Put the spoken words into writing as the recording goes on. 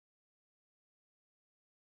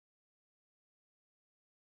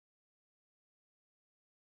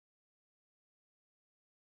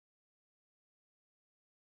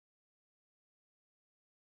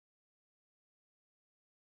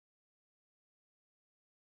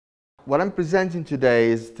What I'm presenting today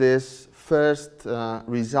is this first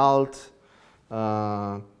result,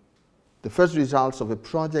 the first results of a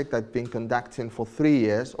project I've been conducting for 3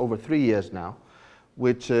 years, over 3 years now,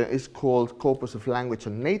 which is called Corpus of Language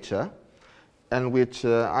and Nature, and which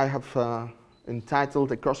I have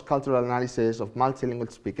entitled A Cross-Cultural Analysis of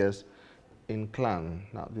Multilingual Speakers in Clan.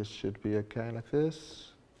 Now this should be okay like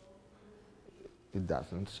this. It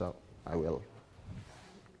doesn't, so I will.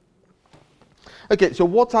 Okay, so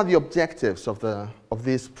what are the objectives of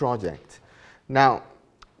this project? Now,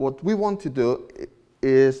 what we want to do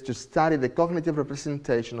is to study the cognitive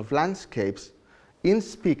representation of landscapes in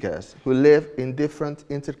speakers who live in different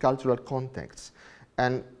intercultural contexts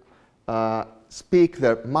and speak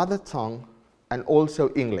their mother tongue and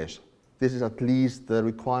also English. This is at least the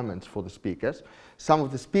requirement for the speakers. Some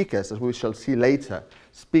of the speakers, as we shall see later,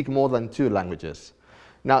 speak more than 2 languages.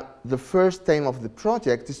 Now, the first aim of the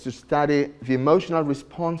project is to study the emotional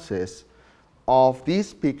responses of these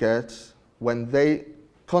speakers when they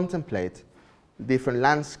contemplate different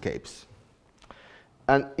landscapes.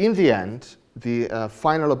 And in the end, the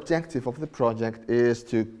final objective of the project is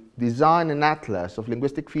to design an atlas of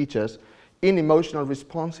linguistic features in emotional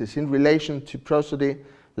responses in relation to prosody,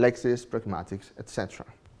 lexis, pragmatics, etc.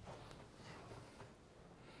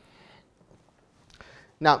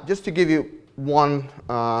 Now, just to give you one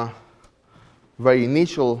very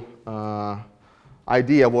initial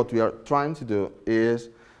idea of what we are trying to do is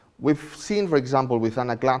we've seen, for example, with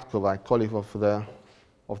Anna Gladkova, a colleague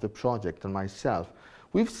of the project, and myself,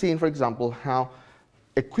 we've seen, for example, how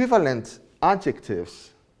equivalent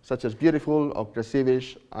adjectives such as beautiful, or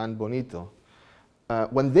krasivish, and bonito,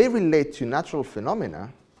 when they relate to natural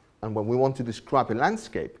phenomena, and when we want to describe a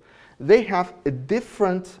landscape, they have a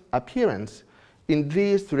different appearance in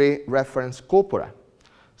these 3 reference corpora.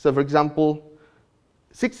 So, for example,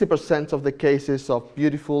 60% of the cases of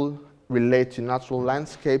beautiful relate to natural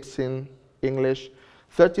landscapes in English,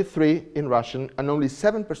 33% in Russian, and only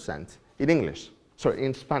 7%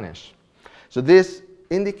 in Spanish. So this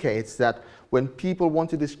indicates that when people want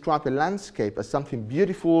to describe a landscape as something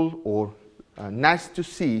beautiful or nice to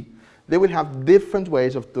see, they will have different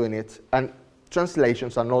ways of doing it, and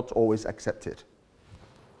translations are not always accepted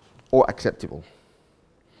or acceptable.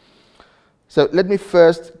 So let me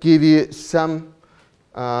first give you some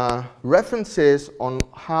references on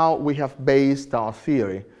how we have based our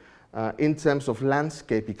theory in terms of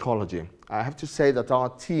landscape ecology. I have to say that our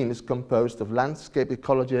team is composed of landscape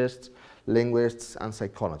ecologists, linguists, and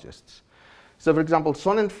psychologists. So, for example,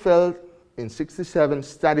 Sonnenfeld in '67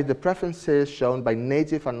 studied the preferences shown by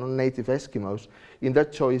native and non-native Eskimos in their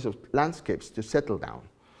choice of landscapes to settle down.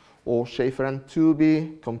 Or Schaefer and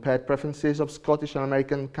Tooby compared preferences of Scottish and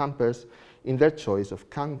American campers in their choice of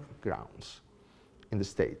campgrounds in the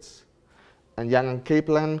States. And Yang and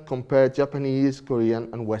Kaplan compared Japanese, Korean,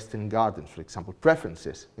 and Western gardens, for example,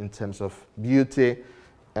 preferences in terms of beauty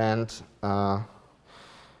and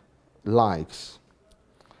likes.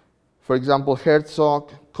 For example,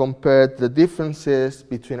 Herzog compared the differences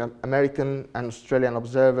between American and Australian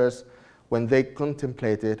observers when they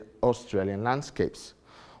contemplated Australian landscapes.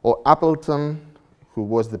 Or Appleton, who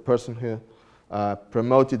was the person who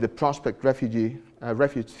promoted the prospect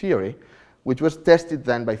refuge theory, which was tested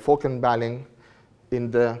then by Falk and Balling in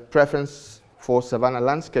the preference for savanna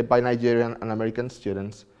landscape by Nigerian and American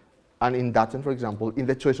students, and in Dutton, for example, in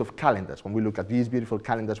the choice of calendars. When we look at these beautiful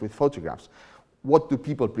calendars with photographs, what do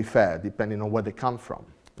people prefer depending on where they come from?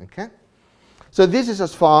 Okay? So this is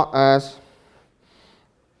as far as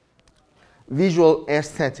visual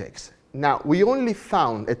aesthetics. Now, we only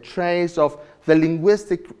found a trace of the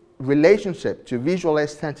linguistic relationship to visual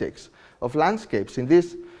aesthetics of landscapes in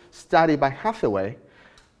this study by Hathaway,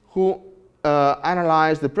 who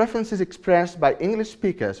analyzed the preferences expressed by English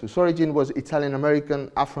speakers whose origin was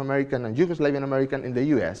Italian-American, Afro-American, and Yugoslavian-American in the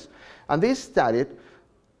US. And they studied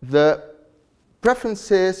the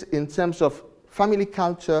preferences in terms of family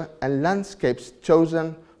culture and landscapes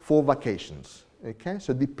chosen for vacations. Okay?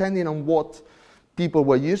 So depending on what people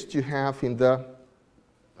were used to have in their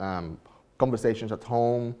conversations at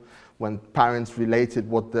home, when parents related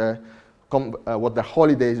what their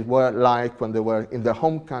holidays were like when they were in their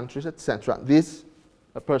home countries, etc. This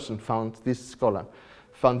scholar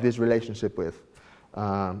found this relationship with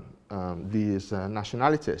these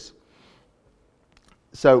nationalities.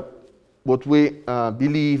 So what we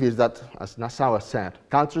believe is that, as Nassau said,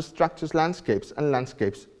 culture structures landscapes and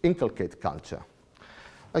landscapes inculcate culture.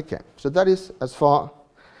 Okay, so that is as far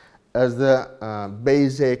as the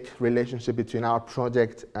basic relationship between our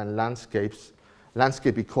project and landscape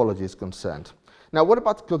ecology is concerned. Now, what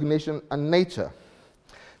about cognition and nature?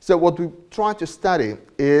 So what we try to study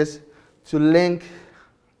is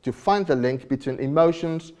to find the link between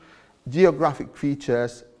emotions, geographic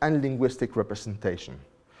features, and linguistic representation.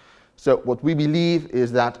 So what we believe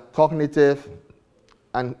is that cognitive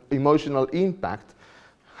and emotional impact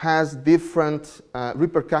has different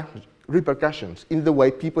repercussions in the way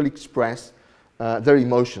people express their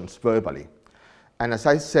emotions verbally. And as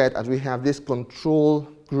I said, as we have this control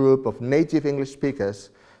group of native English speakers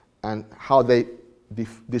and how they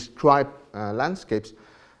describe landscapes,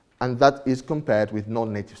 and that is compared with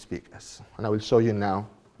non-native speakers. And I will show you now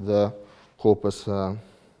the corpus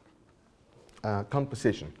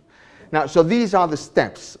composition. Now, so these are the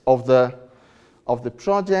steps of the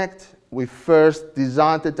project. We first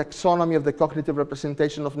designed the taxonomy of the cognitive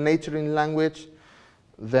representation of nature in language.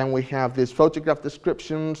 Then we have these photograph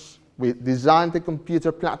descriptions. We designed the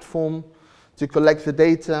computer platform to collect the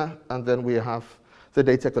data, and then we have the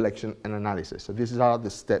data collection and analysis. So these are the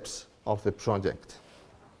steps of the project.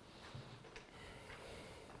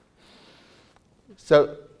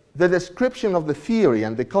 So the description of the theory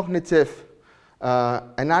and the cognitive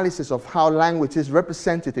analysis of how language is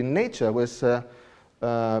represented in nature was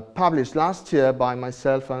published last year by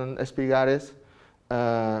myself and Espigares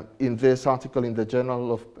in this article in the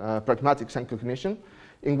Journal of Pragmatics and Cognition,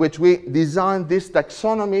 in which we designed this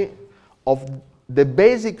taxonomy of the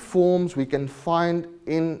basic forms we can find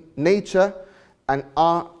in nature and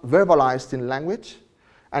are verbalized in language,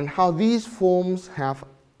 and how these forms have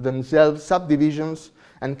themselves subdivisions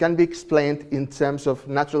and can be explained in terms of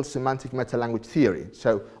natural semantic meta-language theory.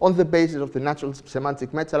 So on the basis of the natural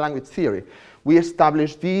semantic meta-language theory, we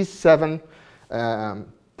established these 7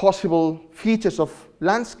 possible features of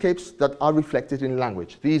landscapes that are reflected in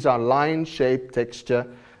language. These are line, shape, texture,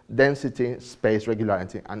 density, space,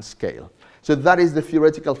 regularity, and scale. So that is the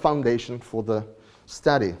theoretical foundation for the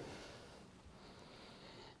study.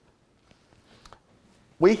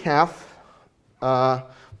 We have,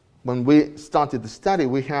 when we started the study,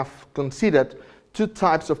 we have considered 2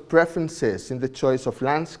 types of preferences in the choice of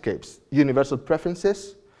landscapes. Universal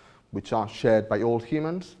preferences, which are shared by all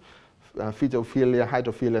humans, phytophilia,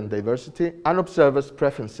 hydrophilia, and diversity, and observers'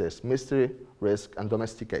 preferences, mystery, risk, and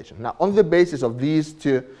domestication. Now, on the basis of these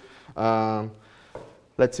 2,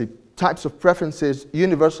 let's say, types of preferences,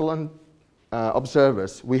 universal and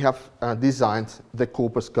observers, we have designed the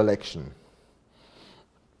corpus collection.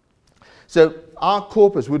 So our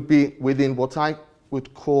corpus would be within what I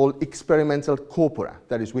would call experimental corpora.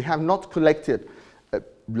 That is, we have not collected a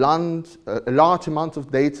large amount of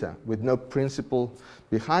data with no principle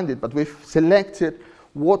behind it, but we've selected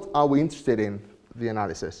what are we interested in the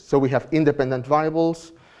analysis. So we have independent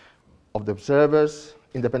variables of the observers,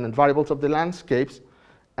 independent variables of the landscapes,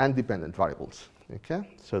 and dependent variables. Okay?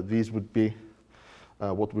 So these would be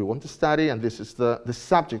what we want to study, and this is the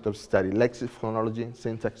subject of study: lexicology,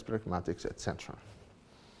 syntax, pragmatics, etc.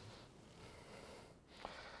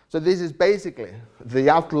 So this is basically the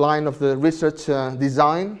outline of the research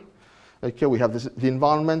design. Okay, we have the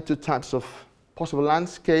environment, 2 types of possible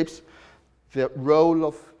landscapes, the role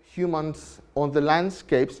of humans on the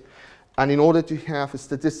landscapes, and in order to have a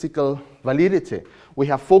statistical validity, we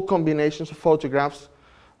have 4 combinations of photographs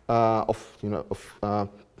of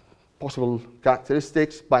possible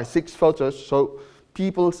characteristics by 6 photos. So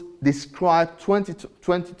people describe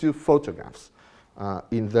 22 photographs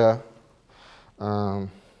in the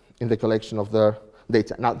collection of their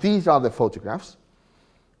data. Now, these are the photographs.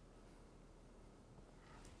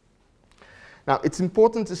 Now, it's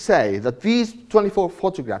important to say that these 24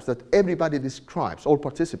 photographs that everybody describes, all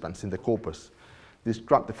participants in the corpus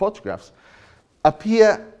describe the photographs,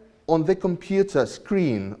 appear on the computer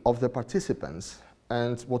screen of the participants.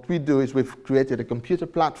 And what we do is we've created a computer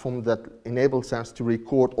platform that enables us to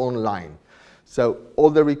record online. So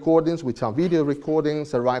all the recordings, which are video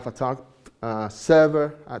recordings, arrive at our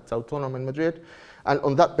server at Autónoma in Madrid. And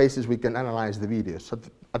on that basis, we can analyze the videos. So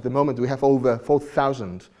at the moment, we have over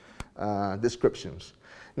 4,000 descriptions.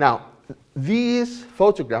 Now, these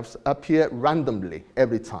photographs appear randomly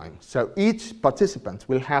every time. So each participant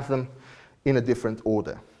will have them in a different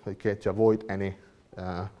order, okay, to avoid any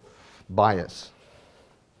bias.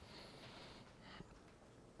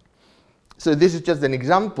 So this is just an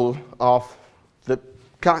example of the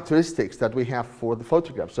characteristics that we have for the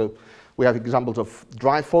photograph. So we have examples of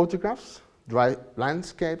dry photographs, dry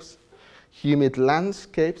landscapes, humid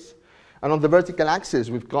landscapes, and on the vertical axis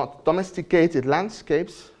we've got domesticated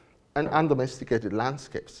landscapes and undomesticated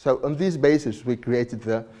landscapes. So on this basis we created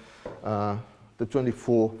the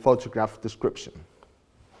 24 photograph description.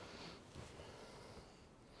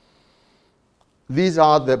 These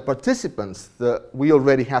are the participants that we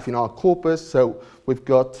already have in our corpus. So we've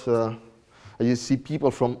got a You see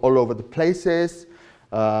people from all over the places,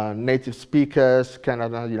 native speakers,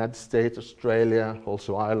 Canada, United States, Australia,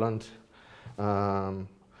 also Ireland,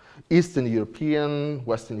 Eastern European,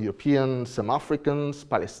 Western European, some Africans,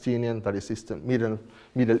 Palestinian, that is Eastern,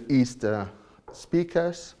 Middle East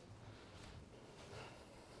speakers.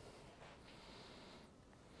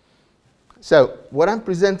 So what I'm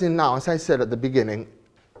presenting now, as I said at the beginning,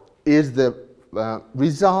 is the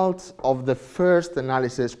results of the first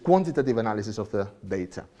analysis, quantitative analysis of the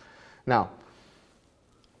data. Now,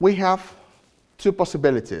 we have two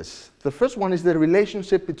possibilities. The first one is the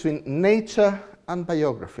relationship between nature and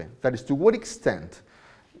biography. That is, to what extent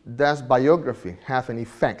does biography have an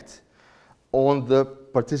effect on the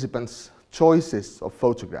participants' choices of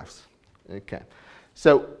photographs? Okay.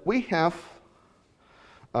 So we have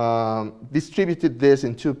distributed this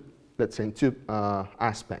in two, let's say, in two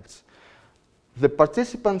aspects. The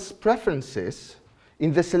participants' preferences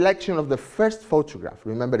in the selection of the first photograph.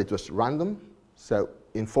 Remember, it was random. So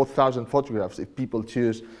in 4,000 photographs, if people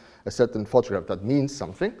choose a certain photograph, that means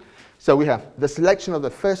something. So we have the selection of the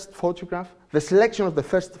first photograph, the selection of the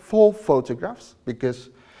first 4 photographs, because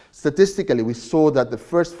statistically we saw that the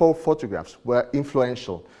first 4 photographs were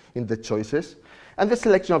influential in the choices, and the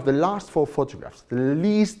selection of the last 4 photographs, the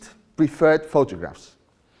least preferred photographs.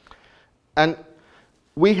 And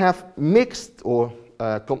we have mixed or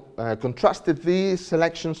contrasted these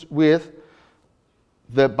selections with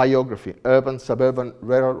the biography, urban, suburban,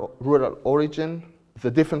 rural origin,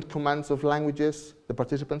 the different commands of languages the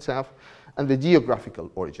participants have, and the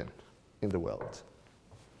geographical origin in the world.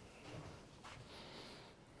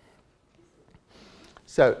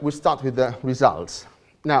 So we start with the results.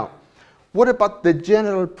 Now, what about the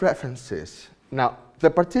general preferences? Now, the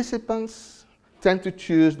participants tend to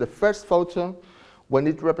choose the first photo when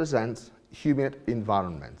it represents humid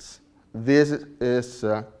environments. This is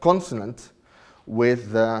consonant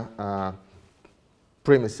with the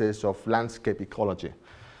premises of landscape ecology.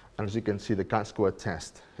 And as you can see, the chi-square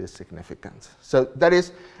test is significant. So that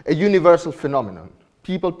is a universal phenomenon.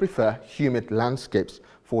 People prefer humid landscapes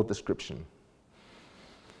for description.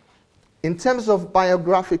 In terms of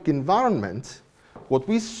biographic environment, what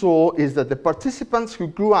we saw is that the participants who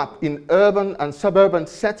grew up in urban and suburban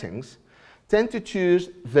settings tend to choose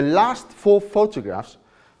the last 4 photographs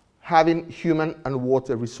having human and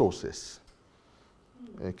water resources.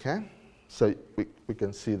 Okay, so we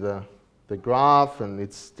can see the graph, and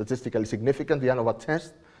it's statistically significant, the ANOVA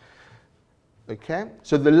test. Okay,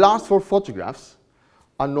 so the last 4 photographs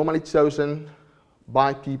are normally chosen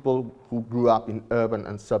by people who grew up in urban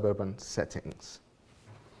and suburban settings.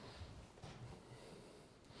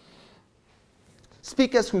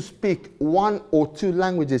 Speakers who speak 1 or 2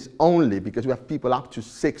 languages only, because we have people up to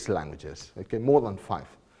 6 languages, okay, more than 5,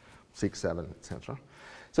 6, 7, etc.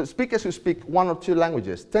 So speakers who speak 1 or 2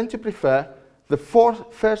 languages tend to prefer the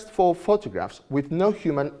first 4 photographs with no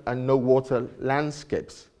human and no water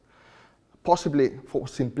landscapes, possibly for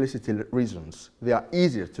simplicity reasons. They are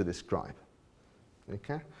easier to describe.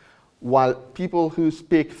 Okay? While people who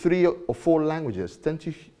speak 3 or 4 languages tend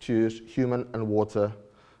to choose human and water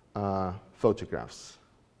photographs.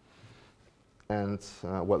 And,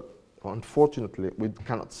 well, unfortunately, we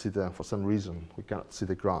cannot see for some reason, we cannot see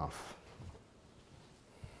the graph.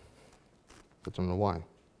 I don't know why.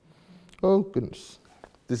 Oh, goodness,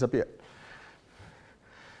 disappeared.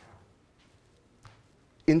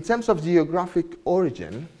 In terms of geographic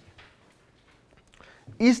origin,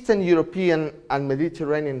 Eastern European and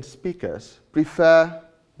Mediterranean speakers prefer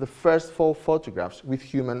the first 4 photographs with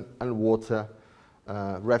human and water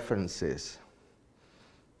references.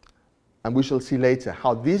 And we shall see later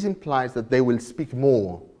how this implies that they will speak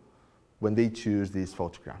more when they choose these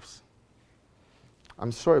photographs.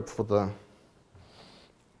 I'm sorry for the...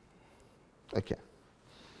 Okay.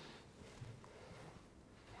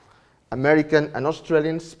 American and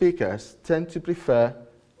Australian speakers tend to prefer,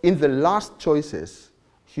 in the last choices,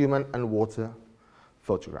 human and water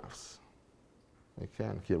photographs. Okay,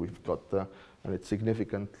 and here we've got the, and it's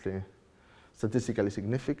significantly, statistically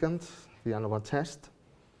significant, the ANOVA test.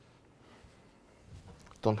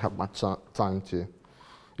 Don't have much time to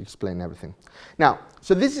explain everything. Now,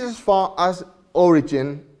 so this is as far as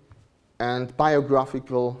origin and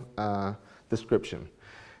biographical description.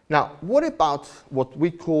 Now, what about what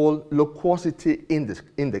we call loquacity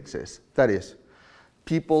indexes? That is,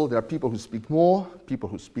 there are people who speak more, people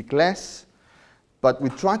who speak less, but we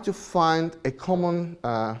try to find a common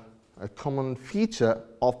feature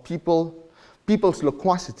of people's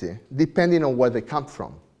loquacity depending on where they come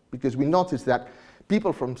from. Because we noticed that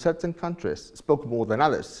people from certain countries spoke more than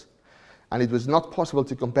others. and it was not possible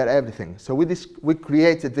to compare everything. So we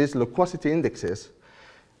created these loquacity indexes,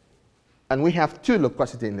 and we have two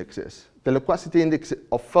loquacity indexes. The loquacity index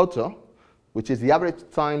of photo, which is the average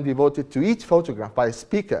time devoted to each photograph by a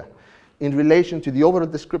speaker in relation to the overall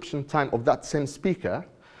description time of that same speaker,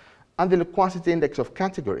 and the loquacity index of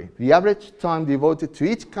category, the average time devoted to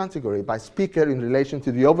each category by speaker in relation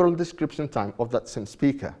to the overall description time of that same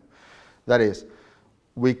speaker. That is,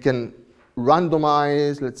 we can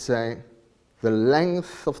randomize, let's say, the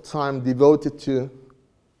length of time devoted to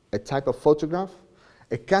a type of photograph,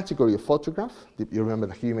 a category of photograph, you remember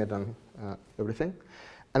the humid and everything,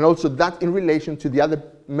 and also that in relation to the other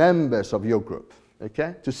members of your group,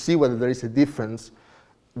 okay, to see whether there is a difference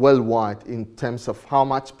worldwide in terms of how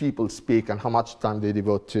much people speak and how much time they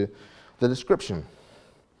devote to the description.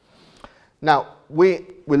 Now, we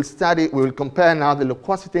will compare now the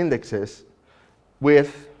loquacity indexes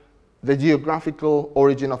with the geographical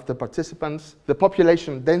origin of the participants, the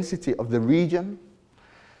population density of the region,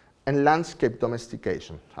 and landscape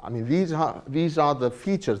domestication. I mean, these are the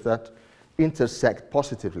features that intersect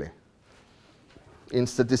positively in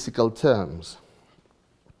statistical terms.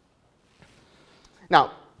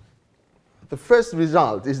 Now, the first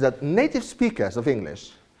result is that native speakers of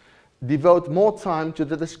English devote more time to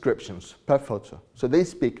the descriptions per photo. So they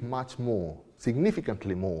speak much more,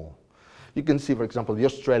 significantly more. You can see, for example, the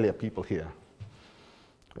Australia people here,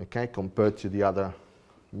 okay, compared to the other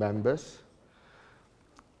members.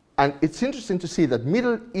 And it's interesting to see that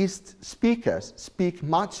Middle East speakers speak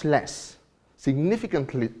much less,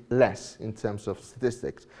 significantly less in terms of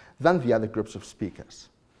statistics, than the other groups of speakers.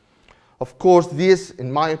 Of course, this,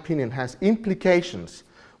 in my opinion, has implications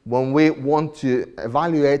when we want to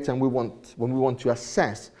evaluate and when we want to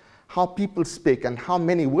assess how people speak and how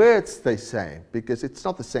many words they say, because it's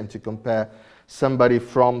not the same to compare somebody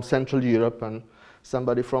from Central Europe and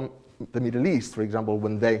somebody from the Middle East, for example,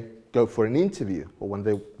 when they go for an interview or when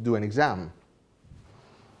they do an exam.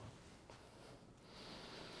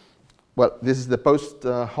 Well, this is the post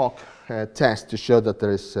hoc test to show that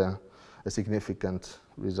there is a significant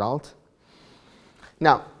result.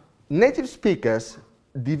 Now, native speakers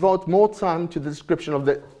devote more time to the description of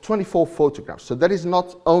the 24 photographs. So that is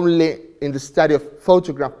not only in the study of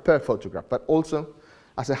photograph per photograph, but also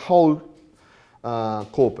as a whole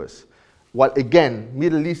corpus. While again,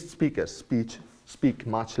 Middle East speakers speak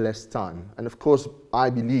much less time. And of course,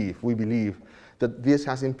 we believe that this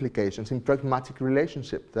has implications in pragmatic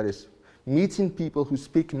relationship. That is, meeting people who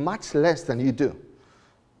speak much less than you do.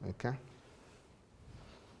 Okay?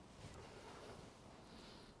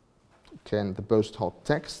 And the post hoc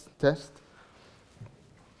test.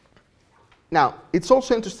 Now, it's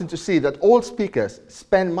also interesting to see that all speakers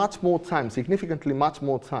spend much more time, significantly much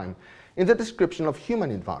more time, in the description of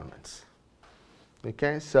human environments.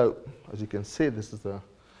 Okay, so as you can see, this is the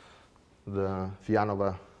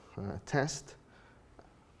Vianova test.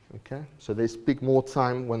 Okay, so they speak more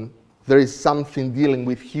time when there is something dealing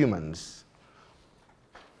with humans.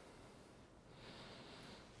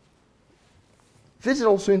 This is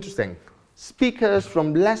also interesting. Speakers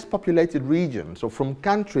from less populated regions or from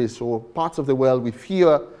countries or parts of the world with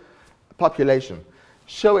fewer population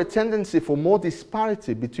show a tendency for more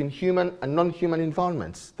disparity between human and non-human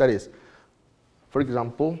environments. That is, for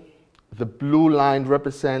example, the blue line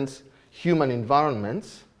represents human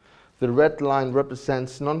environments, the red line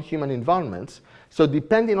represents non-human environments. So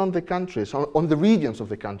depending on the countries, on the regions of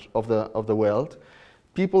the country, of the world,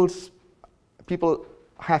 people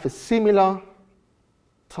have a similar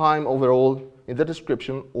time overall in the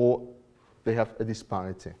description, or they have a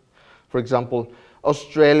disparity. For example,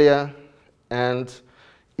 Australia and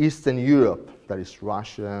Eastern Europe, that is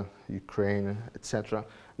Russia, Ukraine, etc.,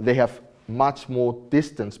 they have much more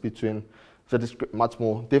distance between much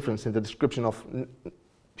more difference in the description of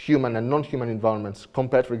human and non-human environments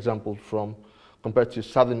compared, for example, compared to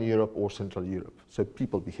Southern Europe or Central Europe. So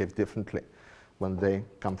people behave differently when they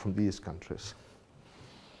come from these countries.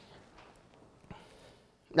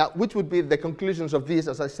 Now, which would be the conclusions of this,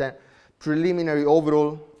 as I said, preliminary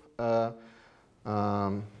overall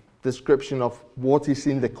description of what is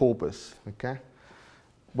in the corpus, okay?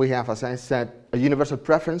 We have, as I said, a universal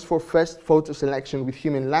preference for first photo selection with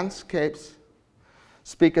human landscapes.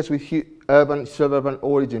 Speakers with urban, suburban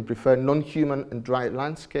origin prefer non-human and dry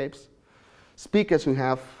landscapes. Speakers who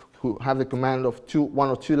have the command of one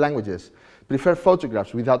or two languages prefer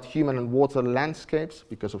photographs without human and water landscapes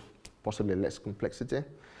because of possibly less complexity.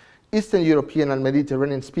 Eastern European and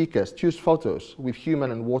Mediterranean speakers choose photos with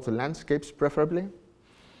human and water landscapes preferably.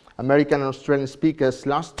 American and Australian speakers'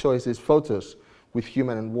 last choice is photos with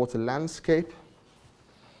human and water landscape.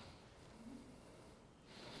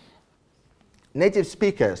 Native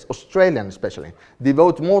speakers, Australian especially,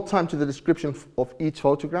 devote more time to the description of each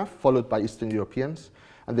photograph, followed by Eastern Europeans,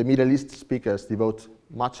 and the Middle East speakers devote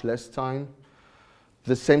much less time.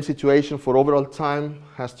 The same situation for overall time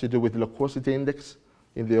has to do with the loquacity index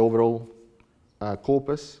in the overall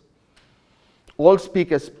corpus. All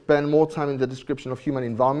speakers spend more time in the description of human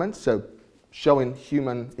environments, so showing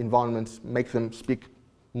human environments make them speak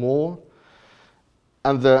more.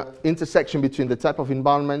 And the intersection between the type of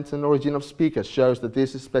environment and origin of speakers shows that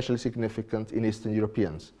this is especially significant in Eastern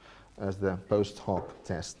Europeans, as the post hoc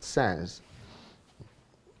test says.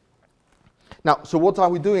 Now, so what are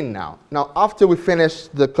we doing now? Now, after we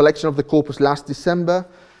finished the collection of the corpus last December,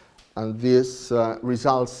 and these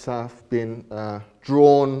results have been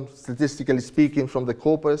drawn, statistically speaking, from the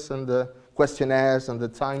corpus and the questionnaires and the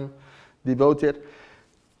time devoted.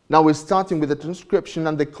 Now we're starting with the transcription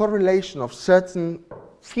and the correlation of certain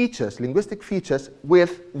features, linguistic features,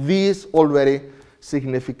 with these already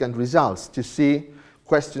significant results to see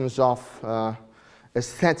questions of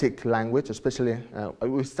aesthetic language, especially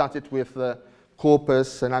we started with the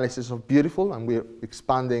corpus analysis of beautiful, and we're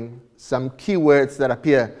expanding some keywords that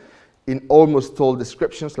appear in almost all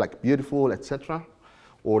descriptions, like beautiful, etc.,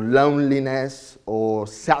 or loneliness, or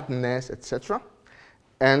sadness, etc.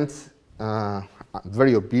 And I'm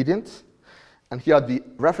very obedient. And here are the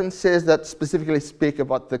references that specifically speak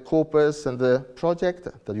about the corpus and the project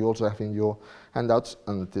that you also have in your handouts,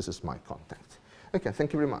 and this is my contact. Okay,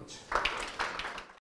 thank you very much.